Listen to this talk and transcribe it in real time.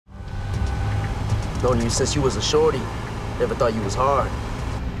Known you since you was a shorty. Never thought you was hard.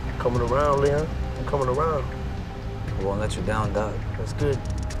 Coming around, Leon. I'm coming around. I won't let you down, Doc. That's good.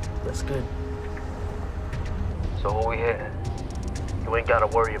 That's good. So where we heading? You ain't gotta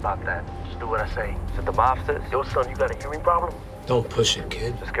worry about that. Just do what I say. Is it the mobsters? Yo, son, you got a hearing problem? Don't push it,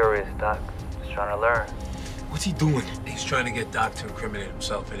 kid. Just curious, Doc. Just trying to learn. What's he doing? He's trying to get Doc to incriminate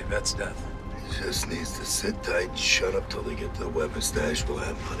himself in Yvette's death. He just needs to sit tight and shut up till they get to the weapon stash. We'll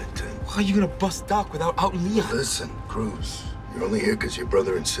have him on it 10. Why are you gonna bust Doc without outing Leon? Listen, Cruz, you're only here because your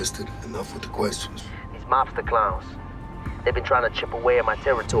brother insisted. Enough with the questions. These mobster clowns. They've been trying to chip away at my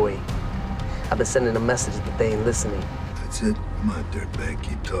territory. I've been sending them messages, but they ain't listening. That's it. Come on, dirtbag,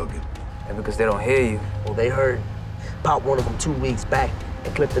 keep talking. And because they don't hear you. Well, they heard. Popped one of them 2 weeks back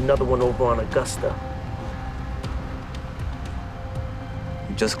and clipped another one over on Augusta.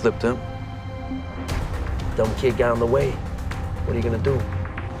 You just clipped him? Dumb kid got in the way. What are you gonna do?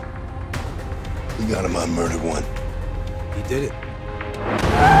 We got him on murder one. He did it.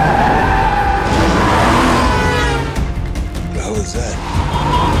 What the hell is that?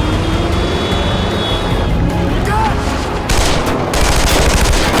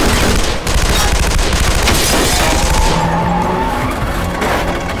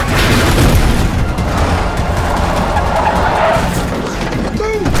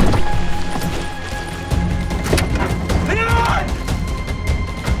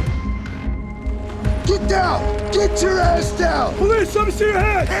 Get down! Get your ass down! Police, let me see your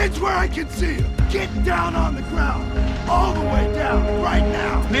head! Hands where I can see you! Get down on the ground! All the way down, right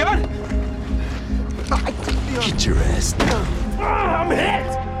now! Leon? Get your ass down! I'm hit!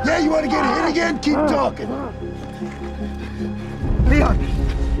 Yeah, you want to get hit again? Keep talking! Leon!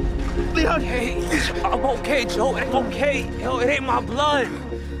 Leon! Hey, I'm okay, Joe. I'm okay. Yo, it ain't my blood.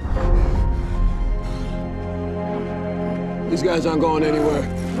 These guys aren't going anywhere.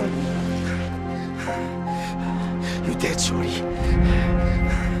 You dead, Shorty.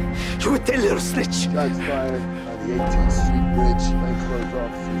 You a dead little snitch. Shots fired on the 18th Street Bridge. Plainclothes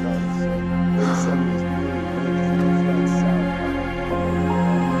officers on the scene.